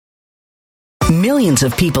Millions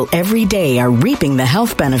of people every day are reaping the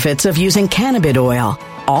health benefits of using cannabis oil,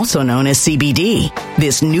 also known as CBD.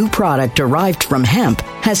 This new product derived from hemp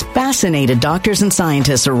has fascinated doctors and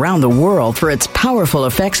scientists around the world for its powerful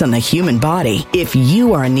effects on the human body. If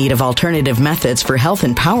you are in need of alternative methods for health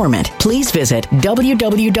empowerment, please visit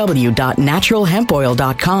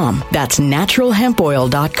www.naturalhempoil.com. That's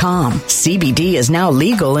naturalhempoil.com. CBD is now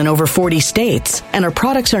legal in over 40 states, and our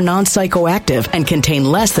products are non-psychoactive and contain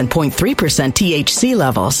less than 0.3% THC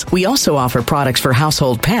levels. We also offer products for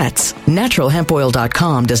household pets.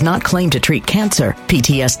 Naturalhempoil.com does not claim to treat cancer,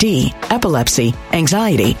 PTSD, epilepsy,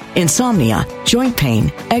 anxiety, insomnia, joint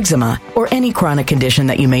pain, eczema, or any chronic condition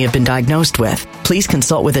that you may have been diagnosed with. Please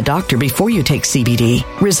consult with a doctor before you take CBD.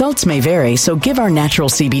 Results may vary, so give our natural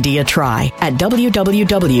CBD a try at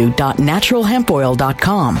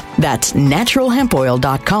www.naturalhempoil.com. That's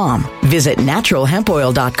naturalhempoil.com. Visit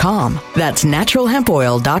naturalhempoil.com. That's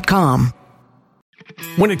naturalhempoil.com.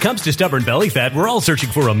 When it comes to stubborn belly fat, we're all searching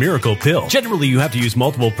for a miracle pill. Generally, you have to use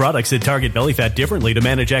multiple products that target belly fat differently to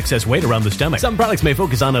manage excess weight around the stomach. Some products may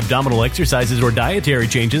focus on abdominal exercises or dietary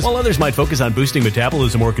changes, while others might focus on boosting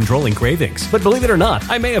metabolism or controlling cravings. But believe it or not,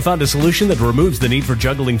 I may have found a solution that removes the need for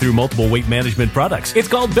juggling through multiple weight management products. It's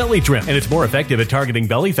called Belly Trim, and it's more effective at targeting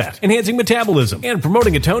belly fat, enhancing metabolism, and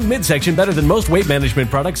promoting a toned midsection better than most weight management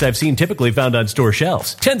products I've seen typically found on store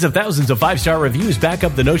shelves. Tens of thousands of 5-star reviews back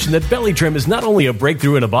up the notion that Belly Trim is not only a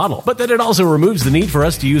breakthrough in a bottle, but that it also removes the need for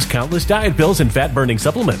us to use countless diet pills and fat-burning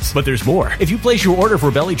supplements. But there's more. If you place your order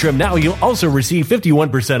for Belly Trim now, you'll also receive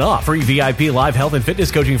 51% off, free VIP live health and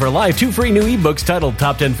fitness coaching for life, 2 free new ebooks titled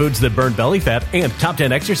Top 10 Foods That Burn Belly Fat and Top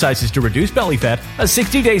 10 Exercises to Reduce Belly Fat, a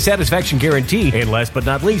 60-day satisfaction guarantee, and last but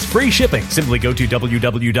not least, free shipping. Simply go to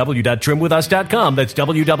www.trimwithus.com. That's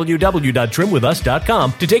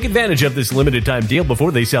www.trimwithus.com to take advantage of this limited time deal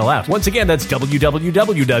before they sell out. Once again, that's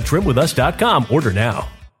www.trimwithus.com. Order now.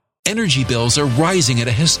 Energy bills are rising at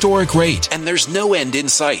a historic rate, and there's no end in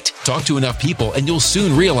sight. Talk to enough people, and you'll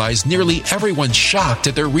soon realize nearly everyone's shocked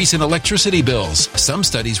at their recent electricity bills. Some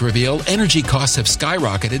studies reveal energy costs have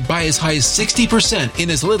skyrocketed by as high as 60%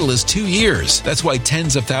 in as little as 2 years. That's why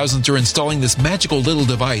tens of thousands are installing this magical little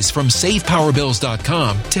device from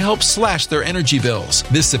SavePowerBills.com to help slash their energy bills.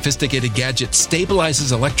 This sophisticated gadget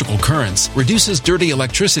stabilizes electrical currents, reduces dirty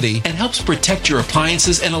electricity, and helps protect your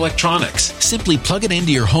appliances and electronics. Simply plug it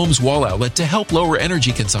into your home's wall outlet to help lower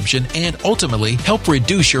energy consumption and ultimately help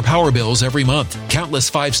reduce your power bills every month.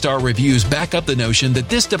 Countless 5-star reviews back up the notion that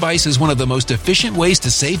this device is one of the most efficient ways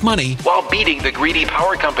to save money while beating the greedy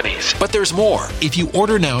power companies. But there's more. If you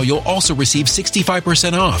order now, you'll also receive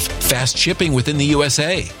 65% off, fast shipping within the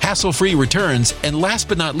USA, hassle-free returns, and last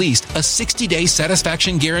but not least, a 60-day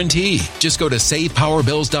satisfaction guarantee. Just go to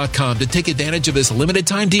SavePowerBills.com to take advantage of this limited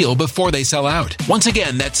time deal before they sell out. Once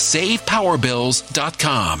again, that's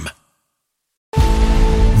SavePowerBills.com.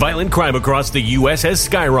 Violent crime across the U.S. has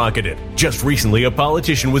skyrocketed. Just recently, a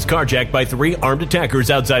politician was carjacked by 3 armed attackers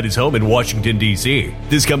outside his home in Washington, D.C.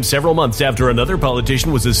 This comes several months after another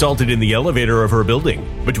politician was assaulted in the elevator of her building.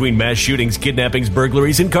 Between mass shootings, kidnappings,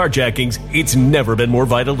 burglaries, and carjackings, it's never been more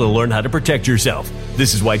vital to learn how to protect yourself.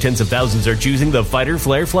 This is why tens of thousands are choosing the Fighter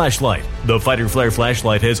Flare flashlight. The Fighter Flare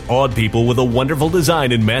flashlight has awed people with a wonderful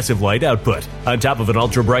design and massive light output. On top of an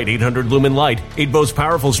ultra-bright 800-lumen light, it boasts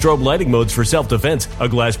powerful strobe lighting modes for self-defense, a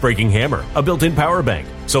glass-breaking hammer, a built-in power bank,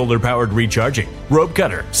 solar-powered recharging, rope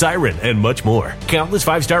cutter, siren, and much more. Countless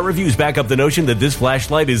 5-star reviews back up the notion that this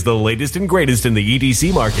flashlight is the latest and greatest in the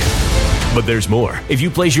EDC market. But there's more. If you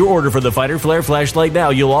place your order for the Fighter Flare flashlight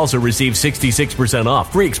now, you'll also receive 66%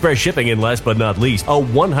 off, free express shipping, and last but not least, a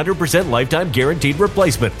 100% lifetime guaranteed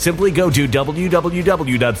replacement. Simply go to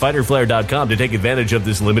www.fighterflare.com to take advantage of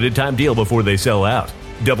this limited time deal before they sell out.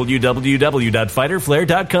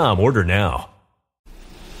 www.fighterflare.com. Order now.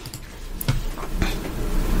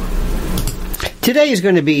 Today is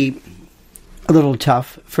going to be a little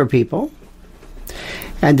tough for people,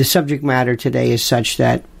 and the subject matter today is such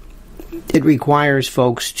that it requires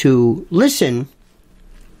folks to listen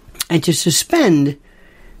and to suspend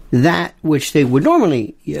that which they would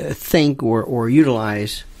normally think or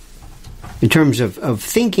utilize in terms of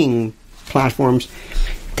thinking platforms.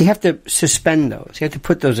 They have to suspend those. You have to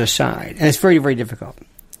put those aside. And it's very, very difficult.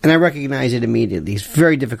 And I recognize it immediately. It's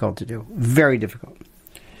very difficult to do. Very difficult.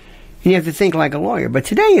 And you have to think like a lawyer. But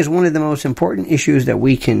today is one of the most important issues that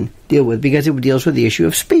we can deal with because it deals with the issue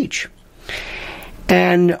of speech.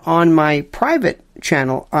 And on my private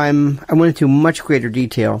channel, I went into much greater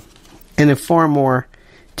detail in a far more,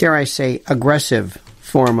 dare I say, aggressive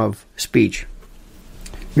form of speech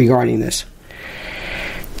regarding this.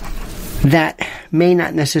 That may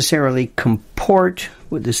not necessarily comport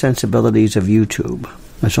with the sensibilities of YouTube.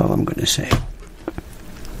 That's all I'm going to say.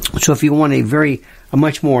 So if you want a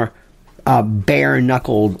much more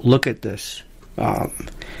bare-knuckled look at this,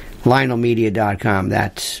 LionelMedia.com,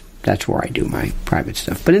 that's where I do my private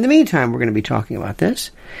stuff. But in the meantime, we're going to be talking about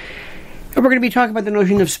this. And we're going to be talking about the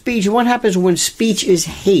notion of speech and what happens when speech is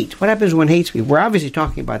hate. What happens when hate speech? We're obviously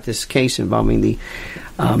talking about this case involving the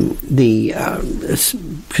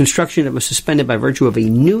construction that was suspended by virtue of a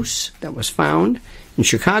noose that was found in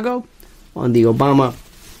Chicago on the Obama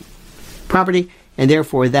property, and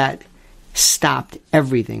therefore that stopped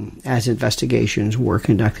everything as investigations were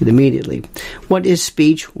conducted immediately. What is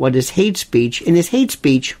speech? What is hate speech? And is hate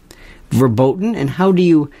speech verboten? And how do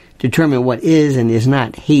you determine what is and is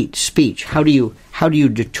not hate speech? How do you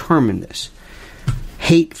determine this?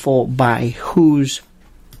 Hateful by whose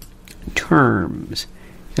terms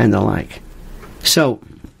and the like. So,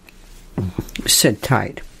 sit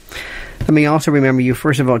tight. Let me also remember you,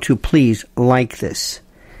 first of all, to please like this.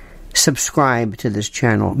 Subscribe to this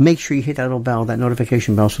channel. Make sure you hit that little bell, that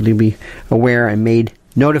notification bell, so you'll be aware and made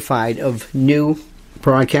notified of new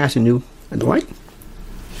broadcasts and the like.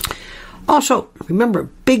 Also, remember,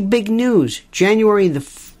 big news. January the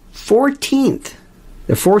 14th,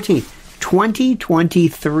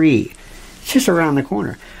 2023. It's just around the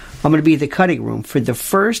corner. I'm going to be at the cutting room for the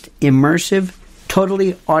first immersive,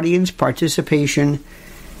 totally audience participation.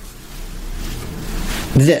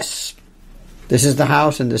 This is the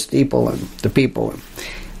house and the steeple and the people.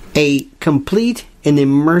 A complete and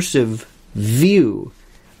immersive view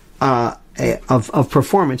of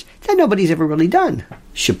performance that nobody's ever really done.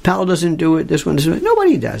 Chappelle doesn't do it. This one doesn't do it.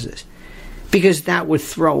 Nobody does this. Because that would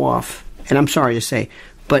throw off, and I'm sorry to say,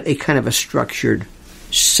 but a kind of a structured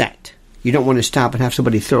set. You don't want to stop and have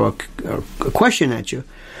somebody throw a question at you.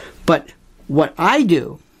 But what I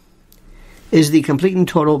do is the complete and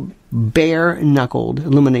total bare-knuckled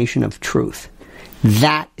illumination of truth.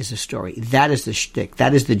 That is the story. That is the shtick.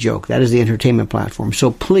 That is the joke. That is the entertainment platform.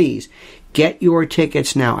 So please, get your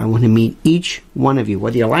tickets now. I want to meet each one of you,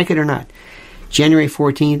 whether you like it or not. January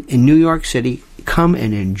 14th in New York City. Come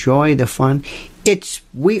and enjoy the fun.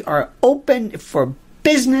 We are open for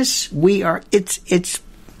business. It's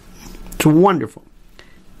wonderful.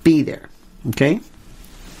 Be there. Okay?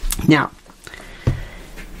 Now,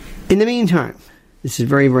 in the meantime, this is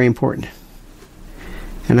very, very important.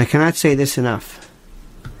 And I cannot say this enough.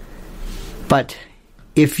 But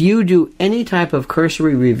if you do any type of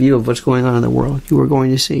cursory review of what's going on in the world, you are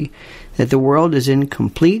going to see that the world is in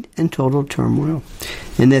complete and total turmoil.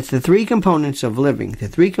 And that the three components of living, the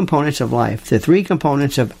three components of life, the three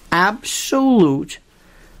components of absolute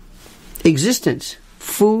existence,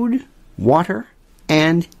 food, water,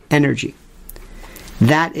 and energy,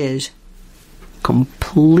 that is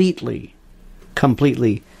completely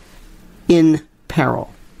in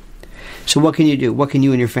peril. So what can you do? What can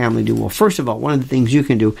you and your family do? Well, first of all, one of the things you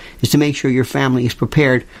can do is to make sure your family is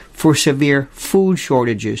prepared for severe food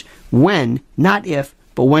shortages when, not if,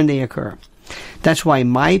 but when they occur. That's why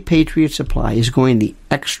My Patriot Supply is going the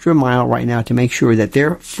extra mile right now to make sure that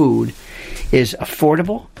their food is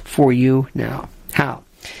affordable for you now. How?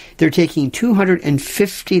 They're taking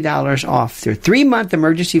 $250 off their 3-month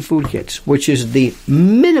emergency food kits, which is the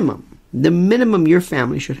minimum your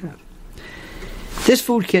family should have. This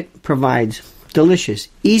food kit provides delicious,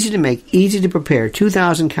 easy to make, easy to prepare,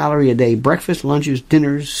 2,000 calorie a day breakfast, lunches,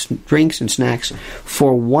 dinners, drinks, and snacks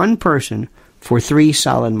for one person for 3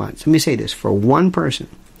 solid months. Let me say this, for one person.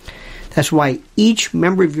 That's why each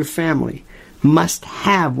member of your family must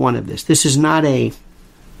have one of this. This is not a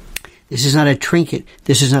trinket.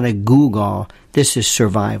 This is not a gewgaw. This is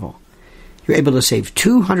survival. You're able to save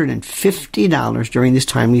 $250 during this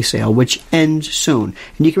timely sale, which ends soon.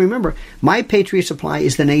 And you can remember, My Patriot Supply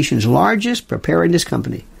is the nation's largest preparedness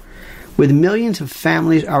company, with millions of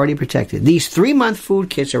families already protected. These 3-month food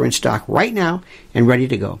kits are in stock right now and ready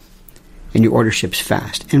to go. And your order ships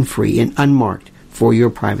fast and free and unmarked for your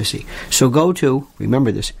privacy. So go to,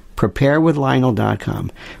 remember this,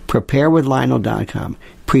 preparewithlionel.com. Preparewithlionel.com.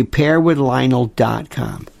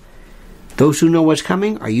 Preparewithlionel.com. Those who know what's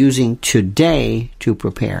coming are using today to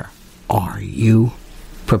prepare. Are you?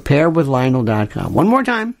 Preparewithlionel.com. One more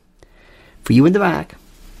time, for you in the back,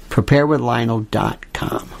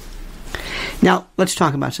 preparewithlionel.com. Now, let's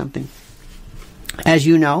talk about something. As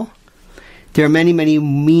you know, there are many, many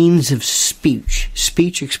means of speech.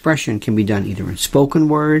 Speech expression can be done either in spoken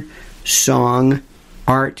word, song,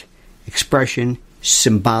 art, expression,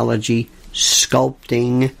 symbology,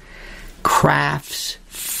 sculpting, crafts,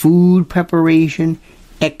 food preparation,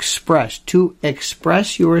 express. To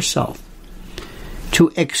express yourself.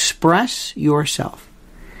 To express yourself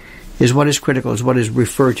is what is critical, is what is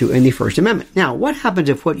referred to in the First Amendment. Now, what happens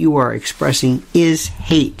if what you are expressing is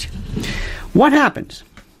hate? What happens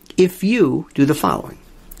if you do the following?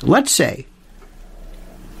 Let's say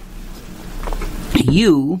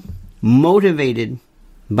you, motivated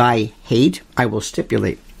by hate, I will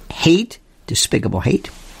stipulate hate, despicable hate,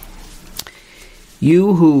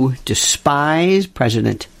 you who despise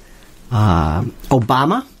President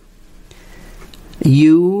Obama,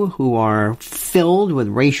 you who are filled with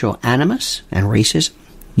racial animus and racism,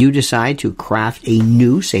 you decide to craft a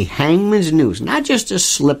noose, a hangman's noose, not just a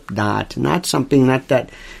slip knot, not something, not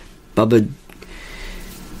that Bubba,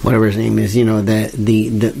 whatever his name is,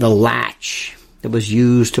 the latch that was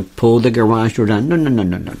used to pull the garage door down. No.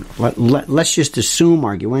 Let's just assume,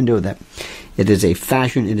 arguendo, that it is a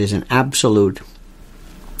fashion, it is an absolute,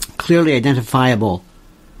 clearly identifiable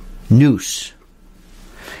noose.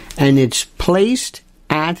 And it's placed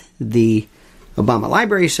at the Obama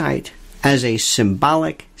Library site as a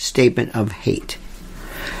symbolic statement of hate.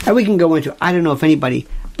 And we can go into, I don't know if anybody,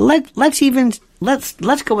 let's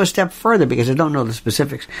go a step further because I don't know the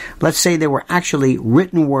specifics. Let's say there were actually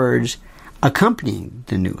written words accompanying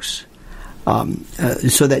the noose,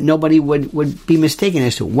 so that nobody would be mistaken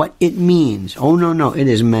as to what it means. Oh, no, it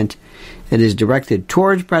is directed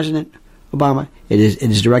towards President Obama. It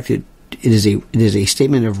is a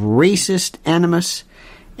statement of racist animus,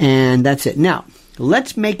 and that's it. Now,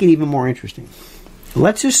 let's make it even more interesting.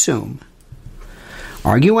 Let's assume,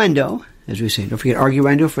 arguendo, as we say, don't forget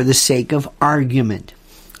arguendo for the sake of argument.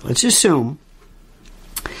 Let's assume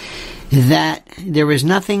that there is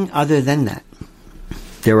nothing other than that.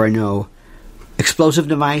 There are no explosive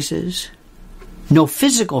devices, no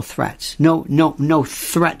physical threats, no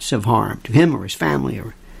threats of harm to him or his family,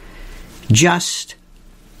 or just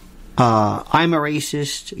I'm a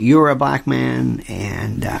racist, you're a black man,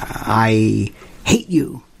 and I hate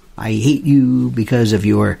you. I hate you because of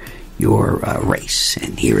your race,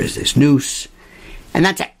 and here is this noose, and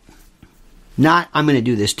that's it. Not, I'm going to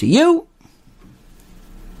do this to you.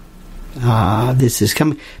 This is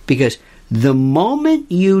coming, because the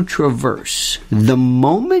moment you traverse, the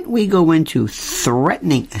moment we go into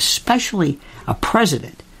threatening, especially a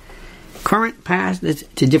president, current, past, it's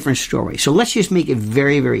a different story. So let's just make it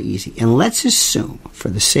very, very easy. And let's assume, for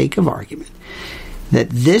the sake of argument, that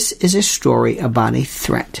this is a story about a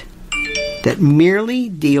threat that merely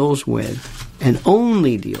deals with, and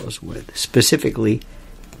only deals with, specifically,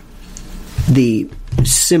 the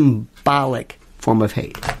symbolic form of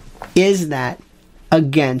hate. Is that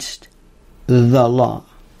against the law?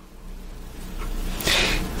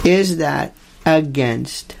 Is that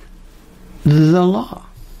against the law?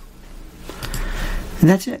 And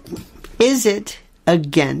that's it. Is it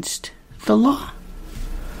against the law?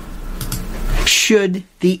 Should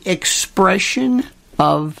the expression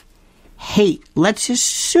of hate, let's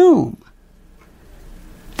assume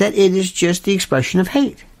that it is just the expression of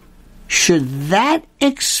hate, should that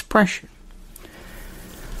expression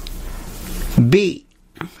be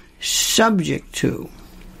subject to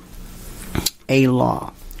a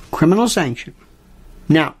law, criminal sanction?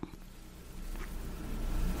 Now,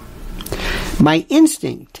 my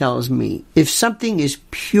instinct tells me if something is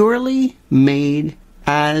purely made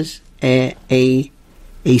as a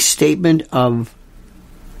statement of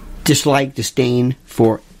dislike, disdain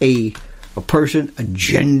for a person, a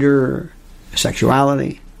gender, a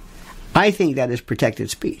sexuality, I think that is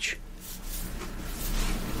protected speech.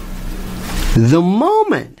 The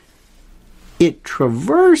moment it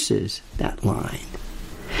traverses that line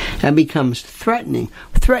and becomes threatening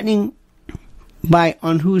by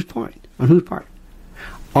on whose part?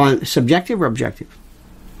 On subjective or objective?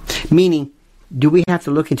 Meaning, do we have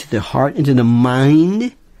to look into the heart, into the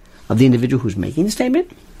mind of the individual who's making the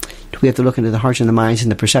statement? Do we have to look into the hearts and the minds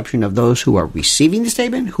and the perception of those who are receiving the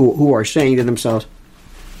statement, who are saying to themselves,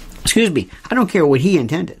 excuse me, I don't care what he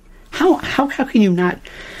intended. How can you not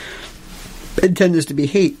intend this to be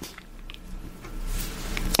hate?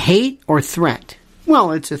 Hate or threat?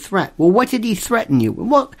 Well, it's a threat. Well, what did he threaten you?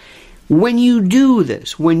 Well, when you do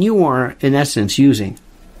this, when you are, in essence, showing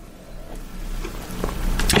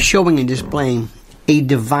and displaying a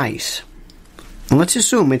device, and let's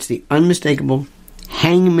assume it's the unmistakable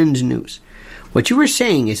hangman's noose. What you were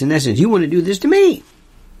saying is, in essence, you want to do this to me.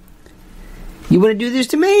 You want to do this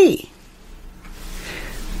to me.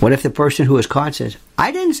 What if the person who is caught says,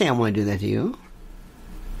 I didn't say I want to do that to you?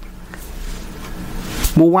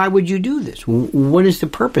 Well, why would you do this? What is the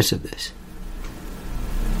purpose of this?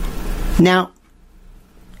 Now,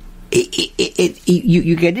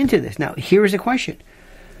 you get into this. Now, here's the question: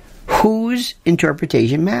 whose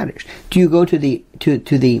interpretation matters? Do you go to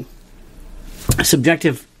the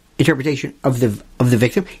subjective interpretation of the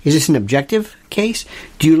victim? Is this an objective case?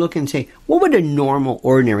 Do you look and say, what would a normal,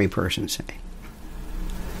 ordinary person say?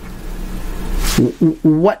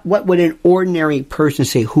 What would an ordinary person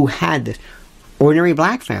say who had this? Ordinary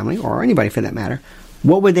black family, or anybody for that matter,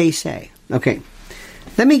 what would they say? Okay,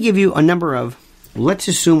 let me give you a number of, let's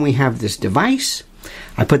assume we have this device.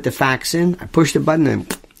 I put the facts in, I push the button,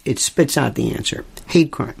 and it spits out the answer.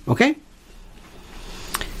 Hate crime, okay?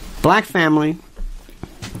 Black family,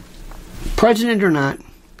 president or not,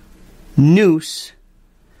 Noose,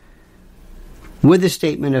 with a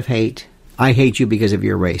statement of hate, I hate you because of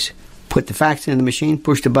your race. Put the facts in the machine,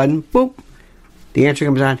 push the button, boop, the answer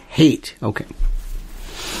comes out, hate, okay.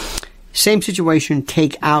 Same situation,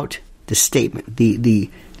 take out the statement, the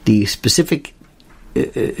specific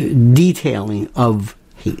detailing of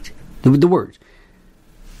hate, the words.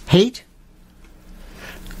 Hate,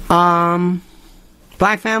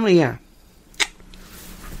 black family, yeah.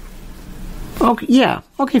 Okay, yeah,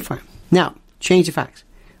 okay, fine. Now, change the facts.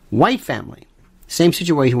 White family, same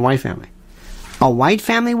situation, white family. A white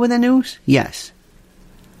family with a noose? Yes.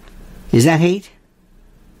 Is that hate?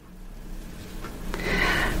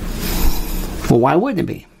 Well, why wouldn't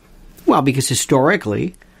it be? Well, because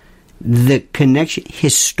historically, the connection...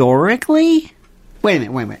 Historically? Wait a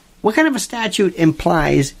minute. What kind of a statute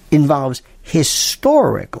involves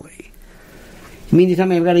historically? You mean to tell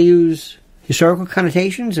me I've got to use historical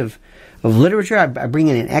connotations of literature? I bring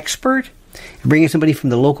in an expert? I bring in somebody from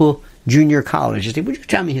the local junior college. I say, would you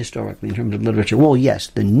tell me historically in terms of literature? Well, yes,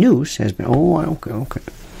 the noose has been... Oh, okay.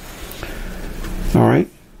 All right.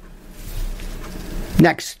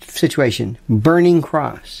 Next situation, burning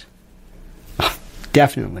cross.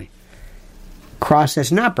 Definitely. Cross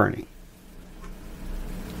that's not burning.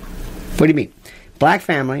 What do you mean? Black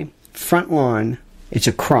family, front lawn, it's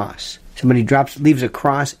a cross. Somebody leaves a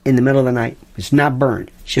cross in the middle of the night. It's not burned.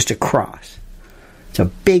 It's just a cross. It's a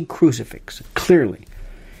big crucifix, clearly.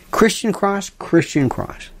 Christian cross.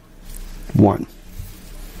 One.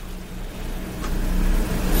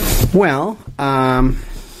 Well,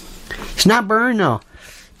 it's not burned? No.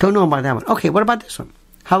 Don't know about that one. Okay, what about this one?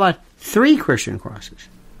 How about 3 Christian crosses?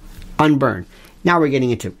 Unburned. Now we're getting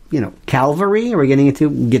into, Calvary, or we're getting into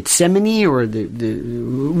Gethsemane, or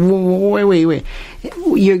wait.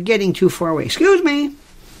 You're getting too far away. Excuse me.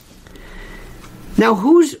 Now,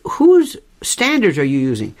 whose standards are you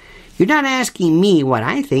using? You're not asking me what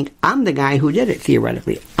I think. I'm the guy who did it,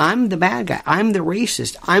 theoretically. I'm the bad guy. I'm the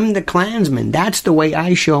racist. I'm the Klansman. That's the way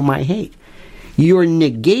I show my hate. You're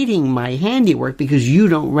negating my handiwork because you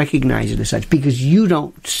don't recognize it as such, because you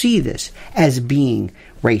don't see this as being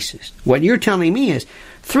racist. What you're telling me is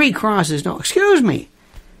 3 crosses. No, excuse me.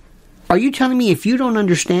 Are you telling me if you don't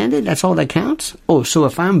understand it, that's all that counts? Oh, so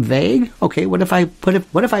if I'm vague, okay, what if I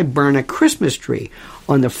burn a Christmas tree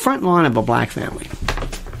on the front lawn of a black family?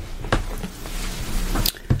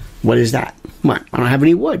 What is that? Well, I don't have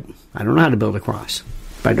any wood. I don't know how to build a cross.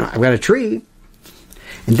 But I've got a tree.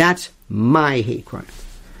 And that's my hate crime.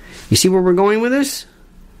 You see where we're going with this?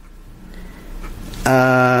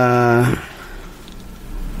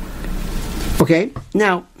 Okay.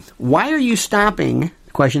 Now, why are you stopping?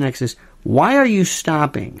 Question X is, why are you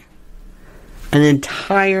stopping an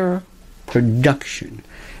entire production,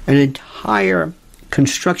 an entire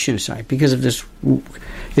construction site because of this?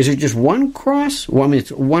 Is it just one cross? Well, I mean,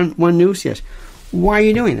 it's one noose, yes. Why are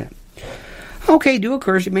you doing that? Okay, do a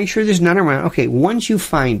curse, make sure there's none around. Okay, once you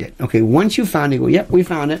find it, go, yep, we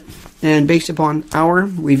found it. And based upon our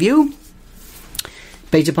review,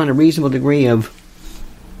 based upon a reasonable degree of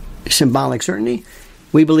symbolic certainty,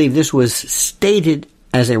 we believe this was stated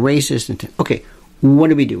as a racist intent. Okay, what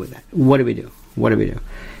do we do with that? What do we do?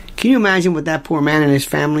 Can you imagine what that poor man and his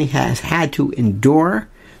family has had to endure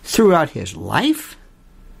throughout his life?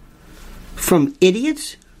 From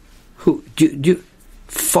idiots who do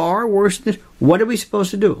far worse than this. What are we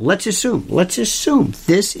supposed to do? Let's assume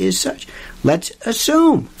this is such. Let's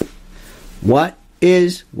assume. What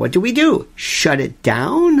do we do? Shut it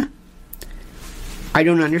down? I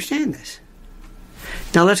don't understand this.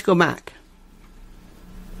 Now let's go back.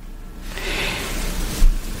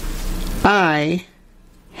 I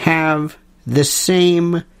have the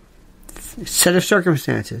same set of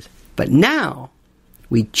circumstances, but now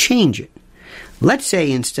we change it. Let's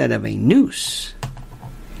say instead of a noose,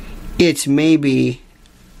 it's maybe,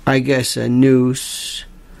 I guess, a noose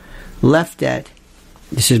left at,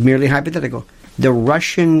 this is merely hypothetical, the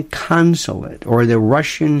Russian consulate, or the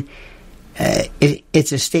Russian,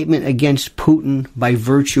 it's a statement against Putin by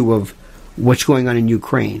virtue of what's going on in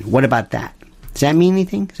Ukraine. What about that? Does that mean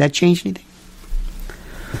anything? Does that change anything?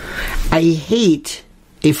 I hate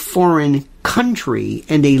a foreign country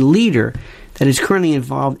and a leader that is currently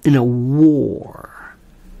involved in a war.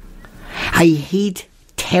 I hate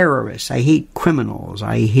terrorists. I hate criminals.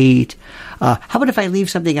 I hate... how about if I leave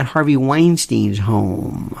something at Harvey Weinstein's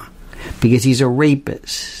home because he's a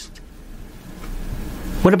rapist?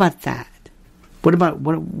 What about that? What about...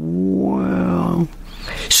 Well...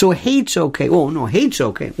 So hate's okay. Oh, no, hate's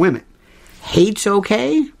okay. Wait a minute. Hate's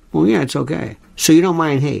okay? Well, yeah, it's okay. So you don't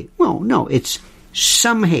mind hate? Well, no, it's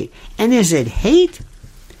some hate. And is it hate?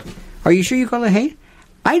 Are you sure you call it hate?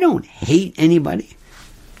 I don't hate anybody.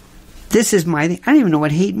 This is my thing. I don't even know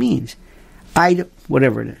what hate means.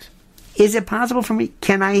 Whatever it is. Is it possible for me?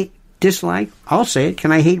 Can I dislike? I'll say it.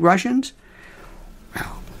 Can I hate Russians?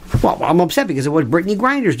 Well, I'm upset because of what Brittany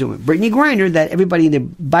Griner's doing. Brittany Griner, that everybody in the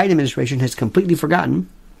Biden administration has completely forgotten,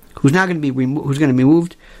 who's now going to be who's going to be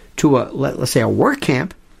moved to let's say a work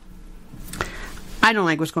camp. I don't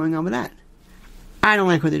like what's going on with that. I don't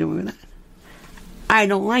like what they're doing with that. I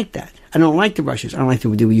don't like that. I don't like the Russians. I don't like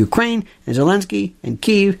what they do with Ukraine and Zelensky and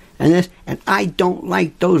Kyiv and this, and I don't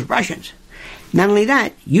like those Russians. Not only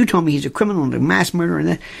that, you told me he's a criminal and a mass murderer and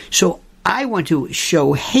that. So I want to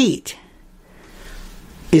show hate.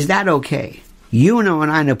 Is that okay? You know,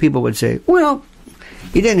 and I know people would say, well,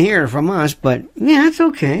 you didn't hear it from us, but yeah, it's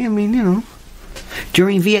okay. I mean, you know,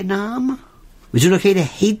 during Vietnam, was it okay to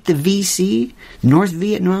hate the VC, North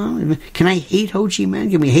Vietnam? Can I hate Ho Chi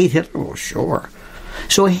Minh? Can we hate Hitler? Oh, sure.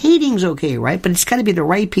 So hating's okay, right? But it's got to be the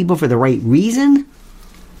right people for the right reason.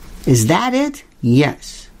 Is that it?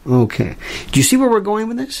 Yes. Okay. Do you see where we're going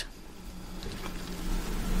with this?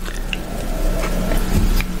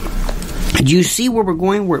 Do you see where we're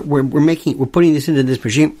going? We're putting this into this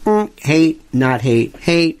regime. Hate, not hate,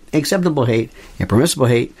 hate, acceptable hate, impermissible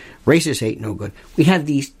hate, racist hate, no good. We have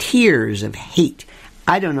these tiers of hate.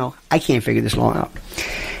 I don't know. I can't figure this law out.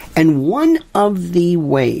 And one of the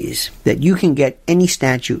ways that you can get any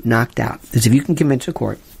statute knocked out is if you can convince a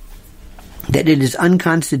court that it is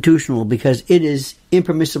unconstitutional because it is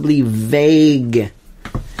impermissibly vague.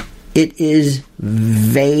 It is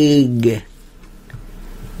vague.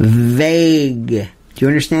 Vague. Do you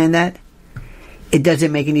understand that? It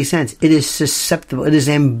doesn't make any sense. It is susceptible. It is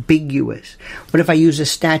ambiguous. What if I use a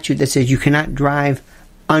statute that says you cannot drive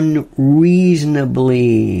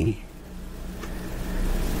unreasonably?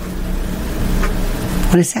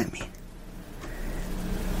 What does that mean?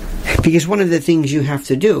 Because one of the things you have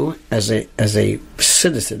to do as a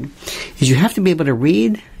citizen is you have to be able to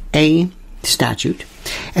read a statute,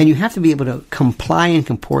 and you have to be able to comply and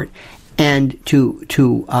comport and to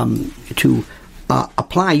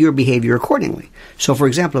apply your behavior accordingly. So, for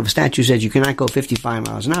example, if a statute says you cannot go 55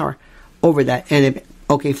 miles an hour over that,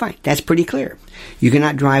 okay, fine, that's pretty clear. You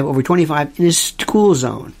cannot drive over 25 in a school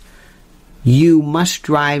zone. You must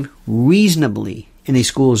drive reasonably in a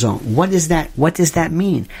school zone. What does that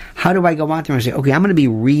mean? How do I go out there and say, okay, I'm going to be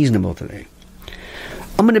reasonable today?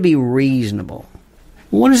 I'm going to be reasonable.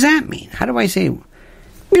 What does that mean? How do I say,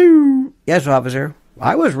 yes, officer,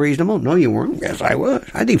 I was reasonable. No, you weren't. Yes, I was.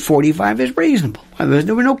 I think 45 is reasonable.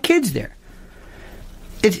 There were no kids there.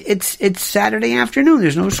 It's Saturday afternoon.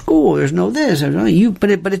 There's no school. There's no this. There's no you.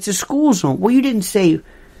 But it's a school zone. Well, you didn't say.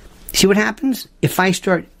 See what happens if I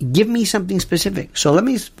start? Give me something specific. So let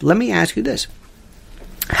me ask you this: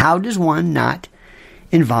 how does one not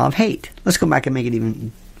involve hate? Let's go back and make it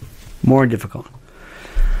even more difficult.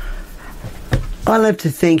 I love to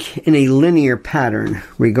think in a linear pattern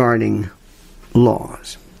regarding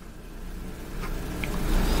laws.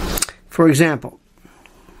 For example,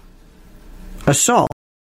 assault.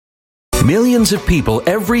 Millions of people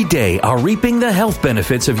every day are reaping the health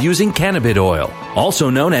benefits of using cannabis oil,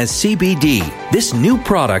 also known as CBD. This new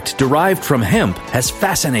product derived from hemp has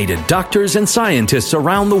fascinated doctors and scientists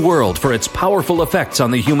around the world for its powerful effects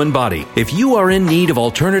on the human body. If you are in need of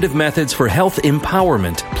alternative methods for health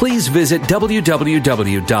empowerment, please visit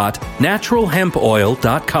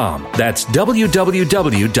www.naturalhempoil.com. That's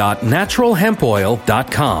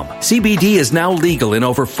www.naturalhempoil.com. CBD is now legal in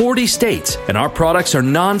over 40 states, and our products are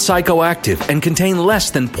non-psychoactive and contain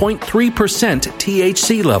less than 0.3%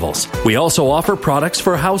 THC levels. We also offer products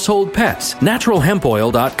for household pets.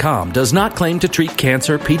 NaturalHempOil.com does not claim to treat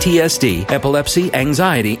cancer, PTSD, epilepsy,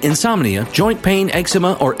 anxiety, insomnia, joint pain,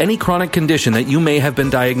 eczema, or any chronic condition that you may have been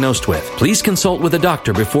diagnosed with. Please consult with a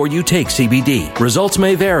doctor before you take CBD. Results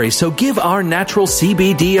may vary, so give our natural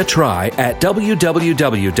CBD a try at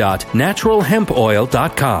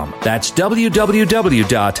www.naturalhempoil.com. That's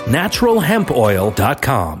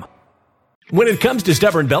www.naturalhempoil.com. When it comes to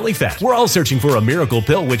stubborn belly fat, we're all searching for a miracle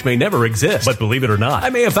pill which may never exist. But believe it or not, I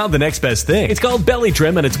may have found the next best thing. It's called Belly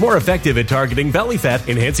Trim, and it's more effective at targeting belly fat,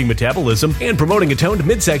 enhancing metabolism, and promoting a toned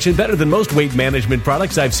midsection better than most weight management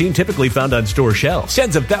products I've seen typically found on store shelves.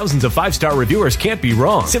 Tens of thousands of 5-star reviewers can't be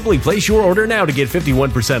wrong. Simply place your order now to get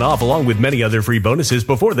 51% off along with many other free bonuses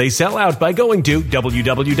before they sell out by going to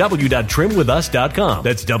www.trimwithus.com.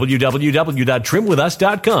 That's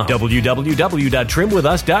www.trimwithus.com.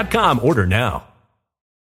 www.trimwithus.com. Order now.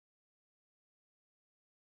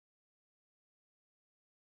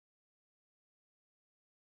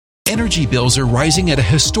 Energy bills are rising at a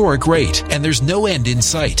historic rate, and there's no end in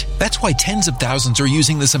sight. That's why tens of thousands are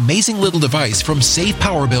using this amazing little device from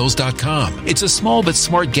SavePowerBills.com. It's a small but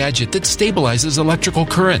smart gadget that stabilizes electrical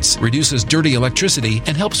currents, reduces dirty electricity,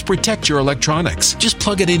 and helps protect your electronics. Just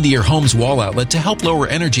plug it into your home's wall outlet to help lower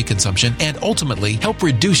energy consumption and ultimately help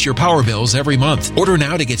reduce your power bills every month. Order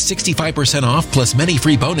now to get 65% off plus many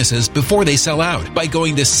free bonuses before they sell out by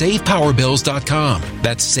going to SavePowerBills.com.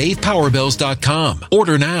 That's SavePowerBills.com.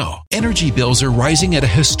 Order now. Energy bills are rising at a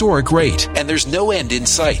historic rate, and there's no end in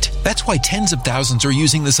sight. That's why tens of thousands are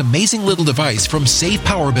using this amazing little device from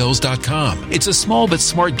SavePowerBills.com. It's a small but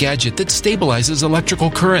smart gadget that stabilizes electrical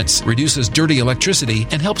currents, reduces dirty electricity,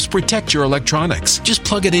 and helps protect your electronics. Just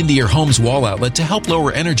plug it into your home's wall outlet to help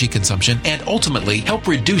lower energy consumption and ultimately help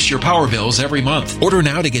reduce your power bills every month. Order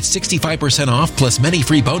now to get 65% off plus many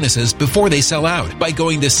free bonuses before they sell out by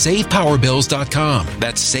going to SavePowerBills.com.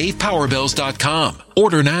 That's SavePowerBills.com.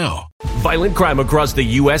 Order now. Violent crime across the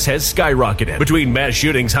U.S. has skyrocketed. Between mass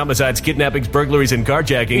shootings, homicides, kidnappings, burglaries, and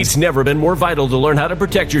carjacking, it's never been more vital to learn how to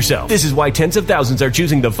protect yourself. This is why tens of thousands are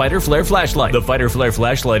choosing the Fighter Flare flashlight. The Fighter Flare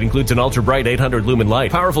flashlight includes an ultra-bright 800 lumen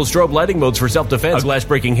light, powerful strobe lighting modes for self-defense, a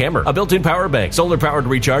glass-breaking hammer, a built-in power bank, solar-powered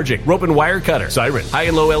recharging, rope and wire cutter, siren, high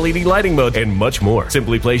and low LED lighting mode, and much more.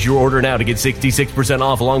 Simply place your order now to get 66%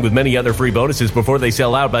 off along with many other free bonuses before they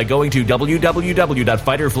sell out by going to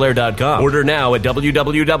www.fighterflare.com. Order now at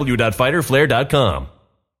www.fighterflare.com.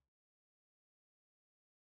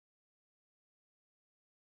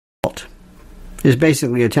 Assault is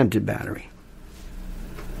basically attempted battery.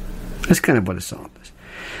 That's kind of what assault is.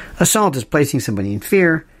 Assault is placing somebody in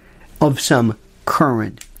fear of some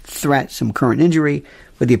current threat, some current injury,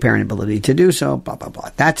 with the apparent ability to do so, blah, blah,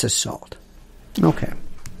 blah. That's assault. Okay.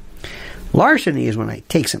 Larceny is when I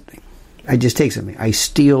take something. I just take something. I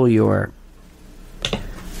steal your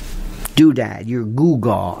doodad, your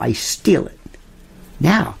goo-gaw, I steal it.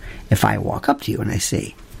 Now, if I walk up to you and I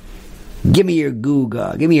say, give me your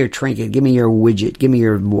goo-gaw, give me your trinket, give me your widget, give me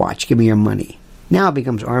your watch, give me your money. Now it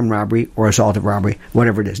becomes armed robbery or assaulted robbery,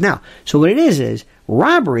 whatever it is. Now, so what it is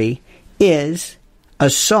robbery is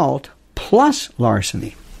assault plus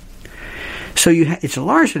larceny. So it's a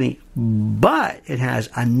larceny, but it has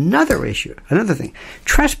another issue, another thing.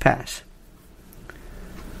 Trespass.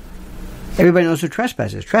 Everybody knows what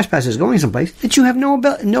trespass is. Trespass is going someplace that you have no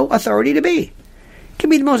authority to be. It can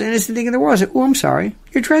be the most innocent thing in the world. Say, oh, I'm sorry,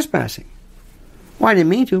 you're trespassing. Well, I didn't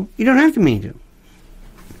mean to. You don't have to mean to.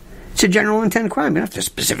 It's a general intent crime. You don't have to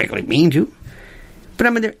specifically mean to. But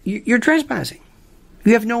I mean, you're trespassing.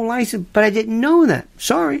 You have no license, but I didn't know that.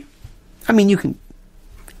 Sorry. I mean, you can,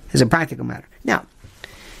 as a practical matter. Now,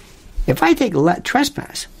 if I take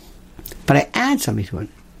trespass, but I add something to it,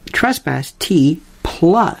 trespass, T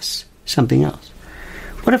plus something else.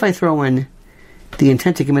 What if I throw in the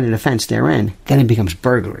intent to commit an offense therein? Then it becomes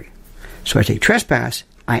burglary. So I take trespass,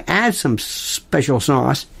 I add some special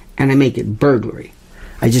sauce, and I make it burglary.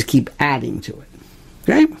 I just keep adding to it.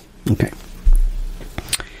 Okay? Okay.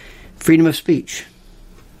 Freedom of speech.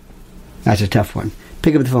 That's a tough one.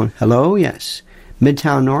 Pick up the phone. Hello? Yes.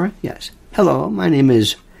 Midtown North? Yes. Hello, my name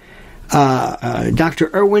is Dr.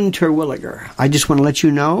 Erwin Terwilliger. I just want to let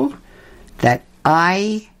you know that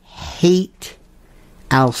I hate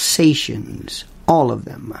Alsatians. All of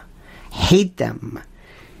them. Hate them.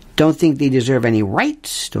 Don't think they deserve any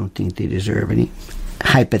rights. Don't think they deserve any,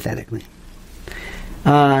 hypothetically.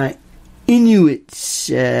 Inuits,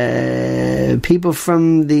 people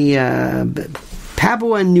from the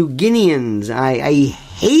Papua New Guineans. I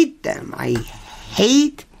hate them. I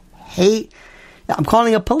hate. I'm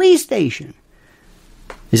calling a police station.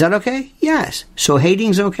 Is that okay? Yes. So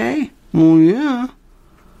hating's okay? Well, yeah.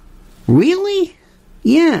 Really?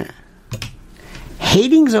 Yeah.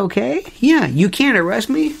 Hating's okay? Yeah. You can't arrest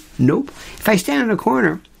me? Nope. If I stand in a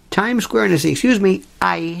corner, Times Square, and I say, excuse me,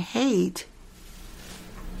 I hate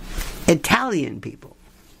Italian people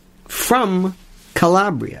from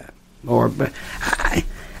Calabria, or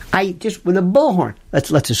I just with a bullhorn.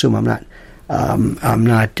 Let's assume I'm not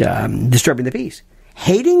disturbing the peace.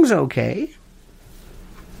 Hating's okay.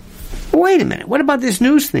 wait a minute. What about this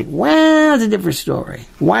Noose thing? Well, it's a different story.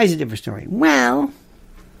 Why is it a different story? Well,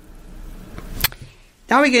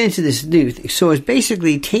 now we get into this new thing. So it's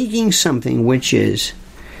basically taking something which is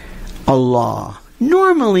a law.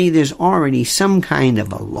 Normally, there's already some kind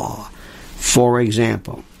of a law. For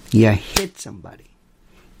example, you hit somebody.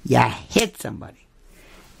 You hit somebody.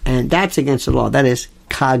 And that's against the law. That is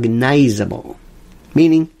cognizable.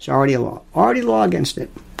 Meaning, it's already a law. Already law against it.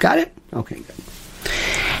 Got it? Okay, good.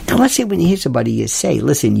 Now, let's say when you hit somebody, you say,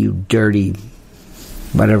 listen, you dirty,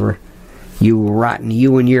 whatever, you rotten,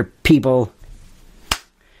 you and your people,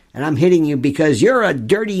 and I'm hitting you because you're a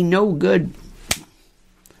dirty, no good.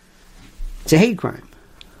 It's a hate crime.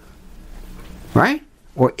 Right?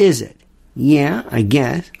 Or is it? Yeah, I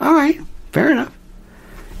guess. All right, fair enough.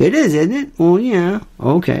 It is, isn't it? Well, yeah,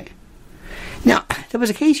 okay. Now, there was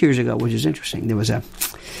a case years ago, which is interesting. There was a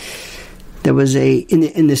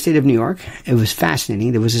in the state of New York. It was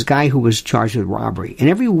fascinating. There was this guy who was charged with robbery, and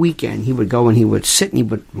every weekend he would go and he would sit and he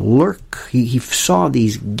would lurk. He saw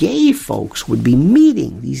these gay folks would be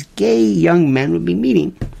meeting. These gay young men would be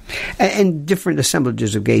meeting, and different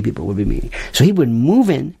assemblages of gay people would be meeting. So he would move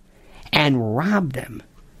in and rob them,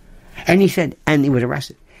 and he said, and he was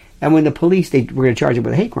arrested. And when the police, they were going to charge him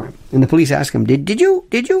with a hate crime. And the police asked him, did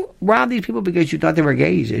you rob these people because you thought they were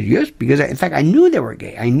gay? He said, yes, because in fact, I knew they were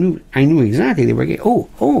gay. I knew exactly they were gay.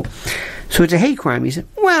 Oh. So it's a hate crime. He said,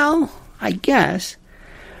 well, I guess.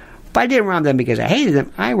 But I didn't rob them because I hated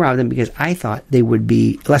them. I robbed them because I thought they would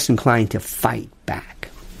be less inclined to fight back.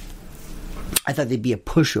 I thought they'd be a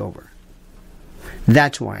pushover.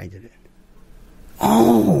 That's why I did it.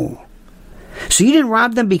 Oh. So you didn't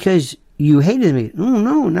rob them because you hated me? Oh,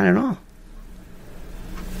 no, not at all.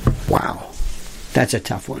 Wow. That's a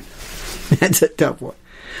tough one. That's a tough one.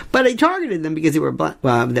 But I targeted them because they were black.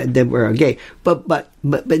 Well, they were gay. But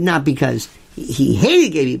not because he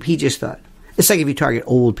hated gay people. He just thought. It's like if you target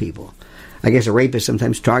old people. I guess a rapist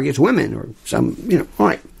sometimes targets women or some, all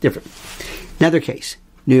right, different. Another case,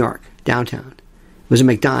 New York, downtown. It was a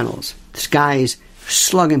McDonald's. This guy's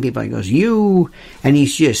slugging people. He goes, you, and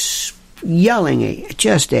he's just yelling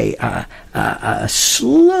a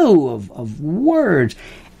slew of words,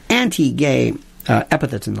 anti-gay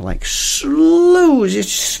epithets and the like, slews,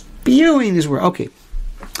 just spewing this word. Okay.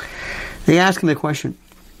 They ask him the question,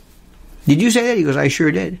 did you say that? He goes, I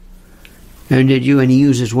sure did. And did you? And he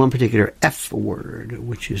uses one particular F word,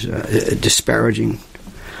 which is disparaging.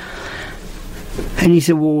 And he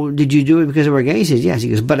said, well, did you do it because they were gay? He says, yes. He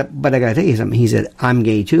goes, but I got to tell you something. He said, I'm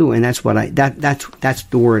gay too, and that's what that's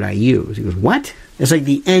the word I use. He goes, what? It's like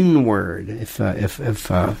the N word. If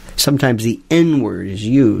sometimes the N word is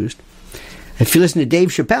used. If you listen to Dave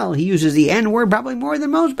Chappelle, he uses the N word probably more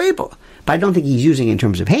than most people. But I don't think he's using it in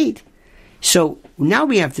terms of hate. So now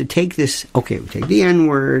we have to take this, okay, we take the N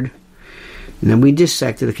word, and then we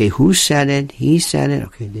dissect it. Okay, who said it? He said it.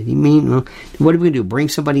 Okay, did he mean? Well, what are we going to do? Bring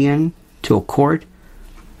somebody in to a court?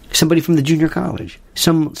 Somebody from the junior college,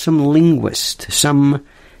 some linguist, some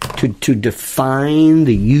to define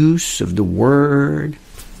the use of the word.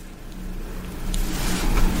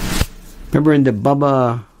 Remember in the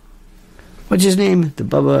Bubba, what's his name? The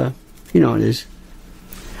Bubba, it is.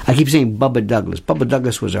 I keep saying Bubba Douglas. Bubba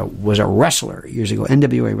Douglas was a wrestler years ago,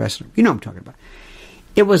 NWA wrestler. You know what I'm talking about.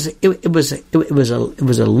 It was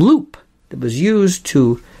a loop that was used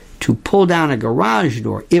to pull down a garage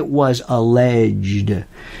door. It was alleged.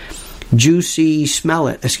 Jesse, I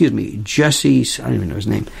don't even know his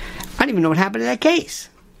name. I don't even know what happened to that case.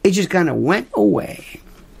 It just kind of went away.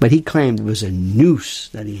 But he claimed it was a noose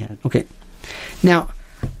that he had. Okay. Now,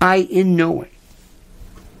 in no way.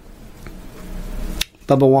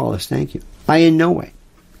 Bubba Wallace, thank you. In no way,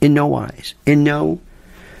 in no wise, in no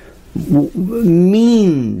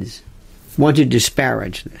means want to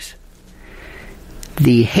disparage this.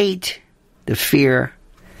 The hate, the fear,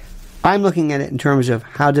 I'm looking at it in terms of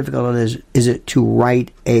how difficult it is it to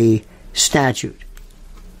write a statute.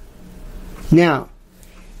 Now,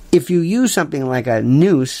 if you use something like a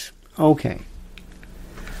noose, okay.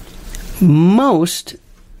 Most,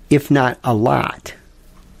 if not a lot,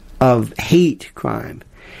 of hate crime,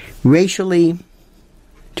 racially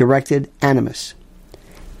directed animus,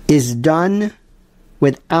 is done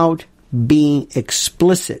without being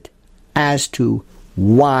explicit as to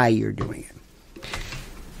why you're doing it.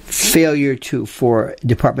 Failure for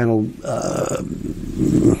departmental,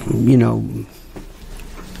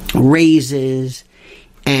 raises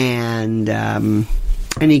and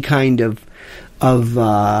any kind of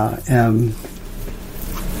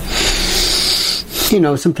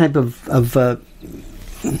some type of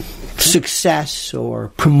success or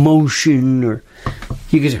promotion or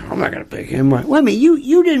You can say, I'm not going to pick him. Well, I mean,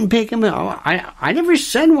 you didn't pick him. I never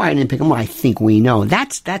said why I didn't pick him. Well, I think we know.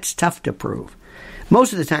 That's tough to prove.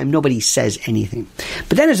 Most of the time, nobody says anything.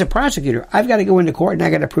 But then as a prosecutor, I've got to go into court and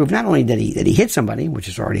I've got to prove not only that he hit somebody, which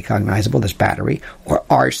is already cognizable, this battery, or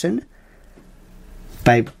arson,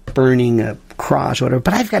 by burning a cross or whatever,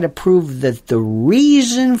 but I've got to prove that the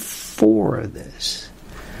reason for this,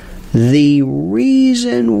 the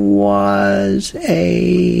reason was how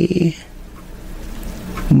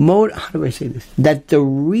do I say this? That the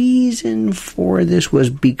reason for this was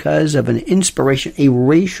because of an inspiration, a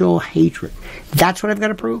racial hatred. That's what I've got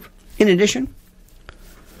to prove. In addition,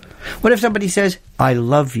 what if somebody says, I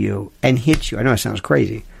love you, and hits you? I know it sounds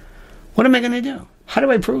crazy. What am I going to do? How do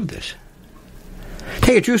I prove this?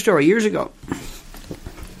 Tell you a true story. Years ago,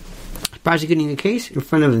 prosecuting a case in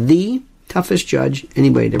front of the toughest judge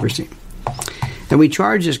anybody had ever seen. And we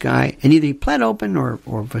charged this guy, and either he pled open or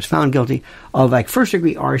was found guilty of like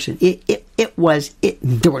first-degree arson. There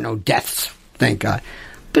were no deaths, thank God.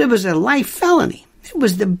 But it was a life felony.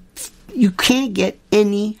 You can't get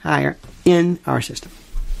any higher in our system.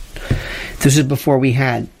 This is before we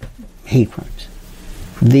had hate crimes.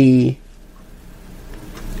 The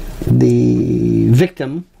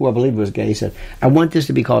victim, who I believe was gay, said, I want this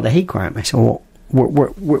to be called a hate crime. I said, well,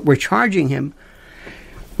 we're charging him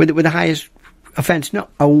with the highest offense. No,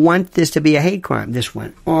 I want this to be a hate crime. This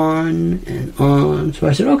went on and on. So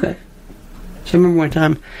I said, okay. So I remember one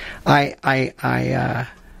time I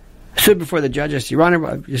stood before the judge. I said, Your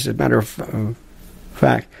Honor, just as a matter of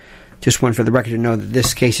fact, just want for the record to know that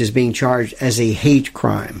this case is being charged as a hate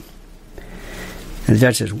crime. And the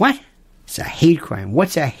judge says, what? It's a hate crime.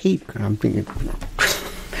 What's a hate crime? I'm thinking,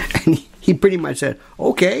 and he pretty much said,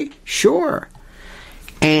 okay, sure.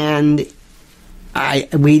 And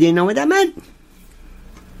we didn't know what that meant.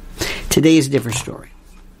 Today is a different story.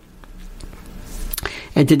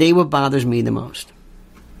 And today what bothers me the most,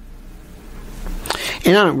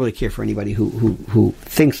 and I don't really care for anybody who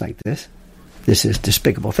thinks like this. This is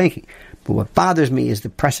despicable thinking. But what bothers me is the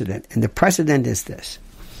precedent. And the precedent is this.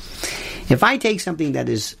 If I take something that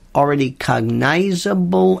is already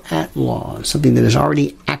cognizable at law, something that is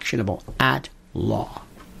already actionable at law,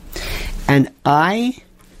 and I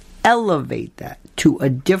elevate that to a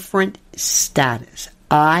different status,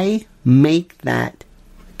 I make that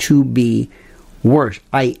to be worse.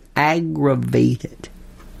 I aggravate it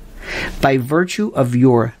by virtue of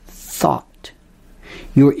your thought,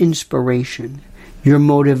 your inspiration, your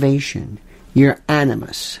motivation, your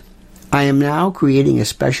animus. I am now creating a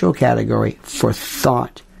special category for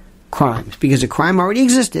thought crimes, because a crime already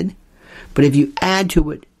existed, but if you add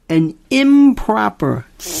to it an improper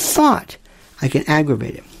thought, I can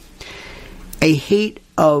aggravate it. A hate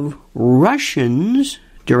of Russians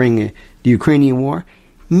during the Ukrainian war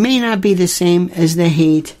may not be the same as the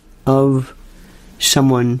hate of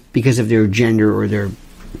someone because of their gender or their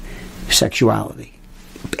sexuality.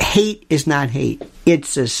 Hate is not hate.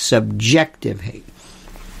 It's a subjective hate.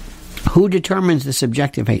 Who determines the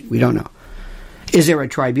subjective hate? We don't know. Is there a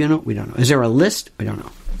tribunal? We don't know. Is there a list? We don't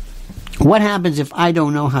know. What happens if I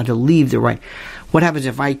don't know how to leave the right? What happens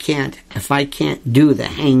if I can't do the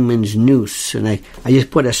hangman's noose and I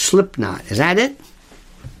just put a slip knot? Is that it?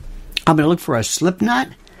 I'm going to look for a slip knot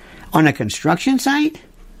on a construction site?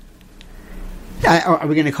 Are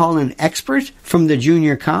we going to call in experts from the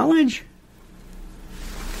junior college?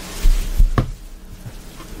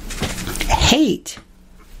 Hate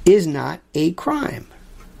is not a crime.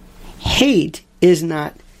 Hate is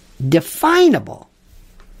not definable.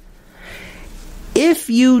 If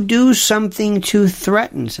you do something to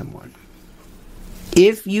threaten someone,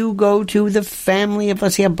 if you go to the family of,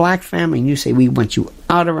 let's say, a black family, and you say, we want you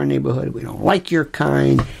out of our neighborhood, we don't like your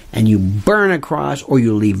kind, and you burn a cross, or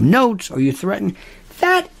you leave notes, or you threaten,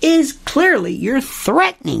 that is clearly, you're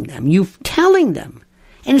threatening them. You're telling them.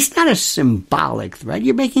 And it's not a symbolic threat.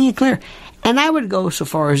 You're making it clear. And I would go so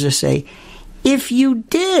far as to say, if you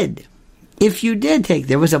did take,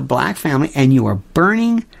 there was a black family, and you are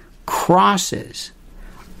burning crosses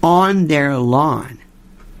on their lawn,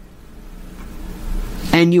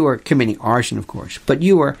 and you are committing arson, of course, but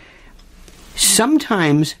you are,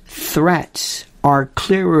 sometimes threats are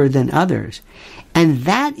clearer than others, and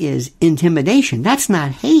that is intimidation. That's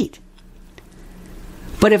not hate.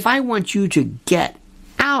 But if I want you to get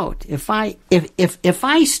out, if I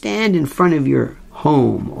stand in front of your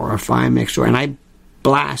home, or if I'm next door and I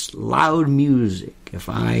blast loud music, if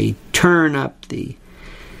I turn up the,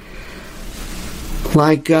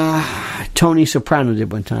 like Tony Soprano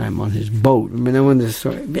did one time on his boat. I mean, when the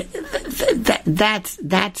story,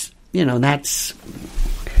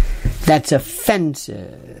 that's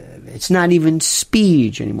offensive. aggressive. It's not even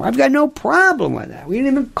speech anymore. I've got no problem with that.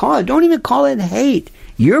 Don't even call it hate.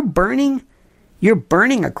 You're burning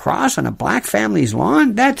a cross on a black family's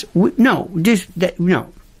lawn? This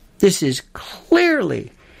is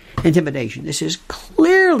clearly intimidation. This is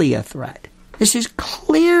clearly a threat. This is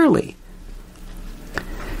clearly.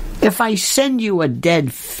 If I send you a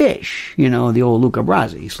dead fish, the old Luca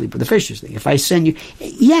Brasi, you sleep with the fishes thing. If I send you,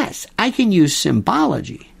 yes, I can use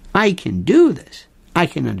symbology. I can do this. I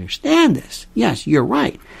can understand this. Yes, you're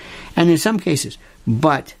right. And in some cases,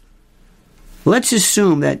 but let's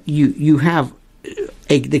assume that you have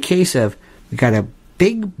the case of, we got a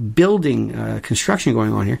big building construction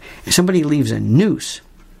going on here, and somebody leaves a noose.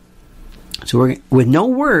 So we're with no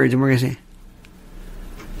words, and we're going to say,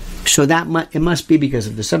 so it must be because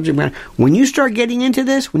of the subject matter. When you start getting into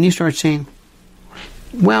this, when you start saying,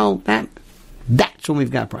 well, that's when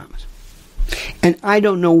we've got problems. And I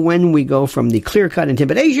don't know when we go from the clear-cut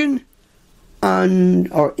intimidation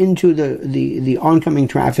or into the oncoming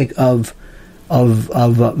traffic of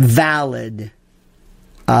valid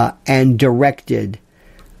and directed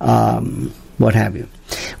what have you.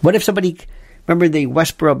 What if somebody, remember the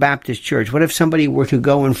Westboro Baptist Church, what if somebody were to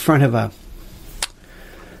go in front of a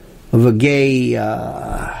gay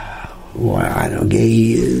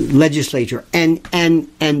gay legislature and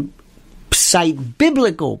cite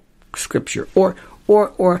biblical scripture or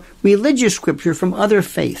religious scripture from other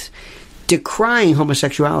faiths decrying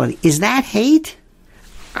homosexuality? Is that hate?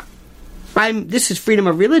 This is freedom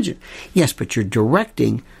of religion. Yes, but you're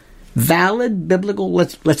directing valid biblical,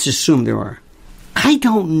 let's assume there are. I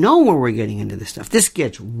don't know where we're getting into this stuff. This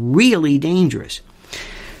gets really dangerous.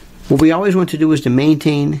 What we always want to do is to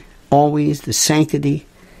maintain always the sanctity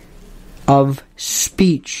of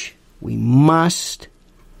speech. We must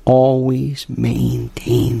always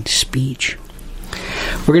maintain speech.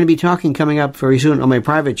 We're going to be talking coming up very soon on my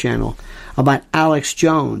private channel about Alex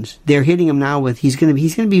Jones. They're hitting him now with he's going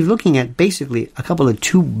to be looking at basically a couple of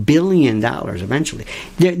 $2 billion eventually.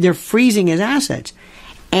 They're freezing his assets,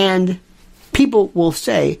 and people will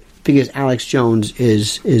say, because Alex Jones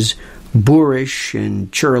is boorish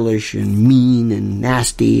and churlish and mean and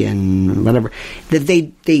nasty and whatever, that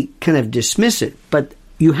they kind of dismiss it. But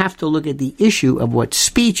you have to look at the issue of what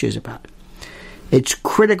speech is about. It's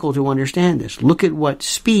critical to understand this. Look at what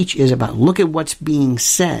speech is about. Look at what's being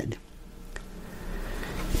said.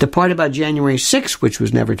 The part about January 6th, which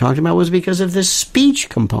was never talked about, was because of the speech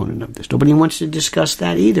component of this. Nobody wants to discuss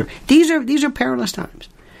that either. These are perilous times.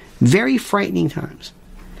 Very frightening times.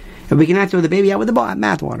 And we cannot throw the baby out with the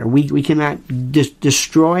bathwater. We cannot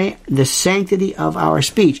destroy the sanctity of our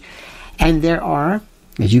speech. And there are,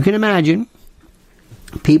 as you can imagine,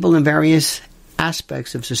 people in various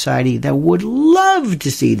aspects of society that would love to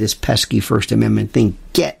see this pesky First Amendment thing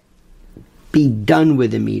be done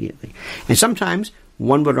with immediately. And sometimes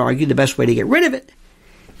one would argue the best way to get rid of it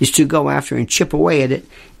is to go after and chip away at it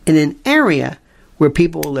in an area where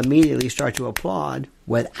people will immediately start to applaud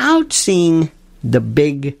without seeing the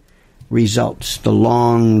big results, the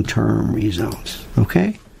long-term results.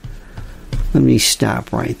 Okay? Let me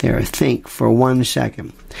stop right there. Think for 1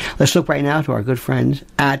 second. Let's look right now to our good friends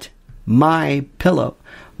at MyPillow.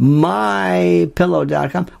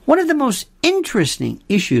 MyPillow.com. One of the most interesting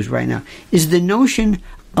issues right now is the notion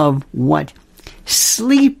of what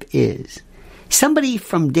sleep is. Somebody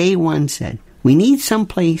from day one said, we need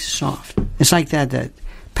someplace soft. It's like that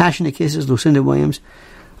Passionate Kisses, Lucinda Williams.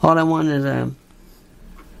 All I want is a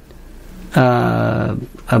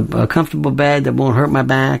comfortable bed that won't hurt my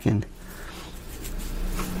back, and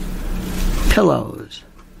pillows,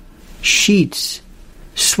 sheets,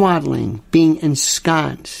 swaddling, being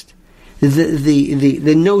ensconced.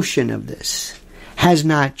 The notion of this has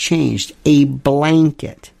not changed. A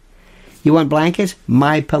blanket. You want blankets?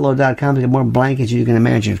 MyPillow.com. They have more blankets you can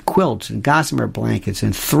imagine. Quilts and gossamer blankets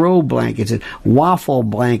and throw blankets and waffle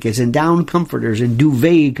blankets and down comforters and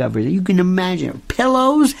duvet covers. You can imagine.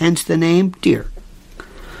 Pillows, hence the name, dear.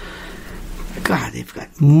 God, they've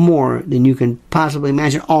got more than you can possibly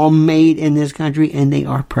imagine, all made in this country, and they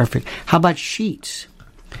are perfect. How about sheets?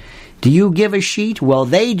 Do you give a sheet? Well,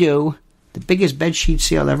 they do. The biggest bed sheet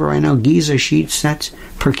sale ever right now. Giza sheet sets,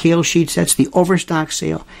 Percale sheet sets, the overstock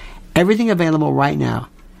sale. Everything available right now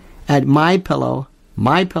at MyPillow,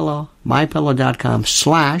 MyPillow.com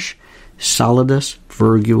 /Solidus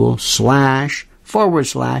Virgule /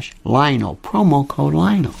 Lionel, promo code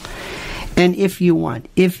Lionel. And if you want,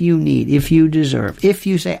 if you need, if you deserve, if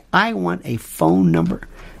you say, I want a phone number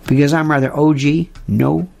because I'm rather OG,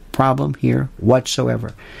 no problem here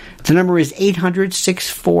whatsoever. The number is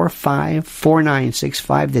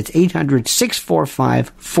 800-645-4965. That's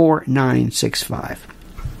 800-645-4965.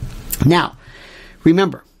 Now,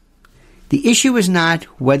 remember, the issue is not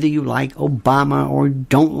whether you like Obama or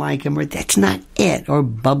don't like him, or that's not it, or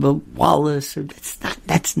Bubba Wallace, or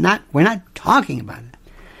we're not talking about it.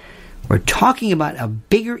 We're talking about a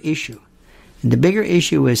bigger issue. And the bigger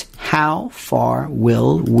issue is, how far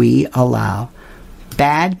will we allow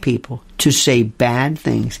bad people to say bad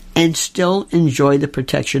things and still enjoy the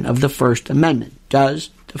protection of the First Amendment? Does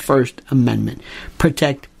the First Amendment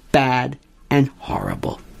protect bad and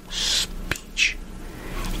horrible speech?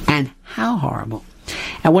 And how horrible?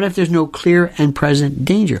 And what if there's no clear and present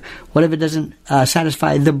danger? What if it doesn't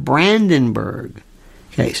satisfy the Brandenburg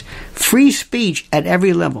case? Free speech at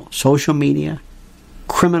every level: social media,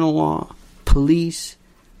 criminal law, police,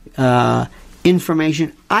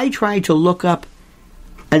 information. I tried to look up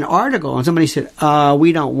an article and somebody said,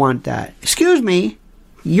 we don't want that. Excuse me,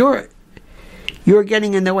 you're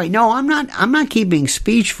getting in the way. No, I'm not keeping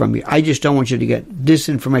speech from you. I just don't want you to get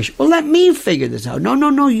disinformation. Well, let me figure this out. No.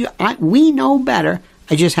 We know better.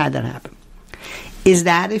 I just had that happen. Is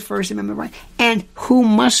that a First Amendment right? And who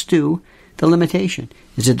must do the limitation?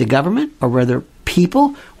 Is it the government or rather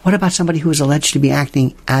people? What about somebody who is alleged to be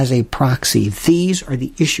acting as a proxy? These are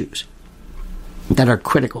the issues that are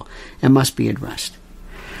critical and must be addressed.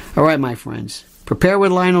 All right, my friends.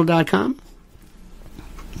 PrepareWithLionel.com.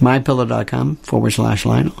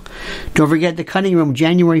 MyPillow.com/Lionel. Don't forget the Cutting Room,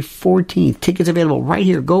 January 14th. Tickets available right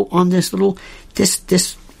here. Go on this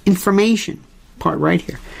information part right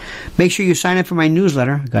here. Make sure you sign up for my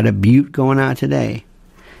newsletter. Got a butte going out today.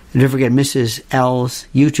 And don't forget Mrs. L's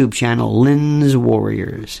YouTube channel, Lynn's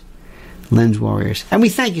Warriors. Lynn's Warriors. And we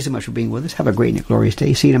thank you so much for being with us. Have a great and glorious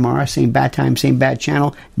day. See you tomorrow. Same bad time, same bad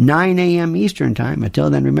channel, 9 a.m. Eastern Time. Until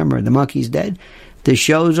then, remember, the monkey's dead. The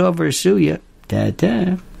show's over. Sue ya.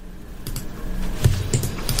 Ta-ta.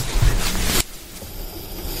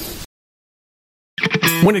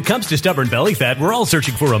 When it comes to stubborn belly fat, we're all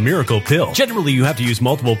searching for a miracle pill. Generally, you have to use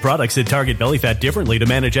multiple products that target belly fat differently to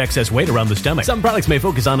manage excess weight around the stomach. Some products may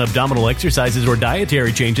focus on abdominal exercises or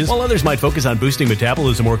dietary changes, while others might focus on boosting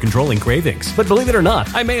metabolism or controlling cravings. But believe it or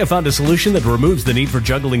not, I may have found a solution that removes the need for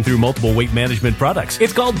juggling through multiple weight management products.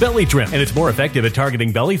 It's called Belly Trim, and it's more effective at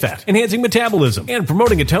targeting belly fat, enhancing metabolism, and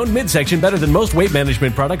promoting a toned midsection better than most weight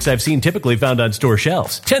management products I've seen typically found on store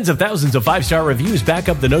shelves. Tens of thousands of 5-star reviews back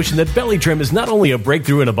up the notion that Belly Trim is not only a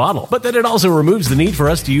breakthrough in a bottle, but that it also removes the need for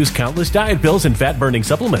us to use countless diet pills and fat-burning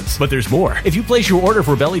supplements. But there's more. If you place your order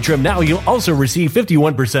for Belly Trim now, you'll also receive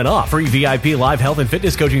 51% off, free VIP live health and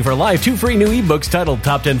fitness coaching for life, 2 free new ebooks titled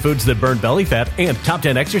Top 10 Foods That Burn Belly Fat and Top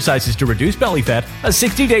 10 Exercises to Reduce Belly Fat, a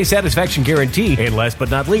 60-day satisfaction guarantee, and last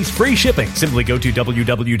but not least, free shipping. Simply go to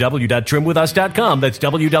www.trimwithus.com. That's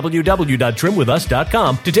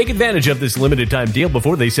www.trimwithus.com to take advantage of this limited time deal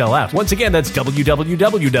before they sell out. Once again, that's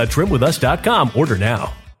www.trimwithus.com. Order now.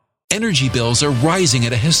 Energy bills are rising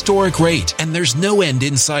at a historic rate, and there's no end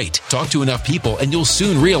in sight. Talk to enough people, and you'll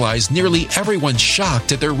soon realize nearly everyone's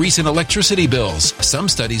shocked at their recent electricity bills. Some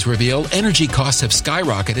studies reveal energy costs have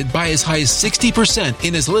skyrocketed by as high as 60%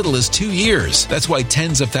 in as little as 2 years. That's why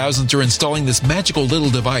tens of thousands are installing this magical little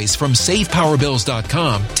device from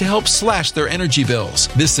SavePowerBills.com to help slash their energy bills.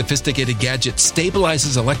 This sophisticated gadget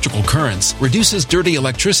stabilizes electrical currents, reduces dirty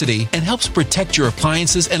electricity, and helps protect your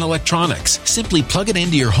appliances and electronics. Simply plug it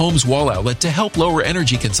into your home's wall outlet to help lower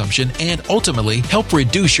energy consumption and ultimately help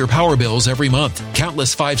reduce your power bills every month.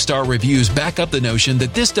 Countless 5-star reviews back up the notion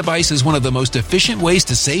that this device is one of the most efficient ways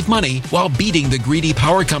to save money while beating the greedy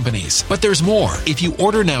power companies. But there's more. If you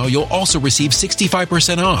order now, you'll also receive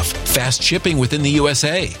 65% off, fast shipping within the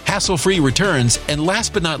USA, hassle-free returns, and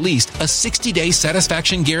last but not least, a 60-day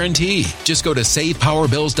satisfaction guarantee. Just go to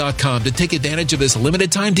SavePowerBills.com to take advantage of this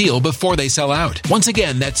limited time deal before they sell out. Once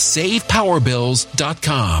again, that's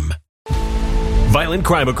SavePowerBills.com. Violent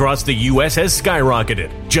crime across the U.S. has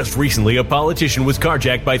skyrocketed. Just recently, a politician was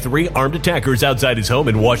carjacked by 3 armed attackers outside his home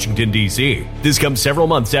in Washington, D.C. This comes several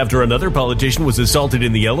months after another politician was assaulted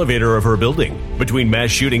in the elevator of her building. Between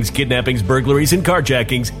mass shootings, kidnappings, burglaries, and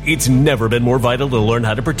carjackings, it's never been more vital to learn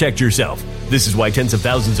how to protect yourself. This is why tens of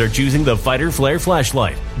thousands are choosing the Fighter Flare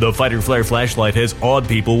flashlight. The Fighter Flare flashlight has awed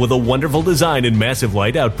people with a wonderful design and massive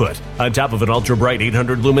light output. On top of an ultra-bright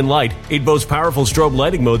 800-lumen light, it boasts powerful strobe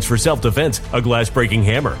lighting modes for self-defense, a glass-breaking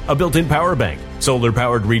hammer, a built-in power bank,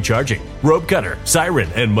 solar-powered recharging, rope cutter, siren,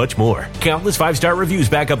 and much more. Countless 5-star reviews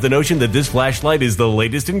back up the notion that this flashlight is the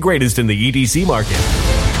latest and greatest in the EDC market.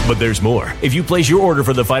 But there's more. If you place your order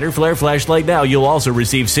for the Fighter Flare flashlight now, you'll also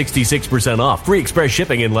receive 66% off, free express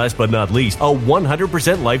shipping, and last but not least, a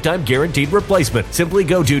 100% lifetime guaranteed replacement. Simply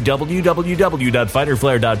go to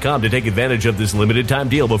www.fighterflare.com to take advantage of this limited time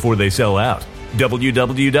deal before they sell out.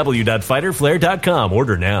 www.fighterflare.com.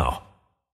 Order now.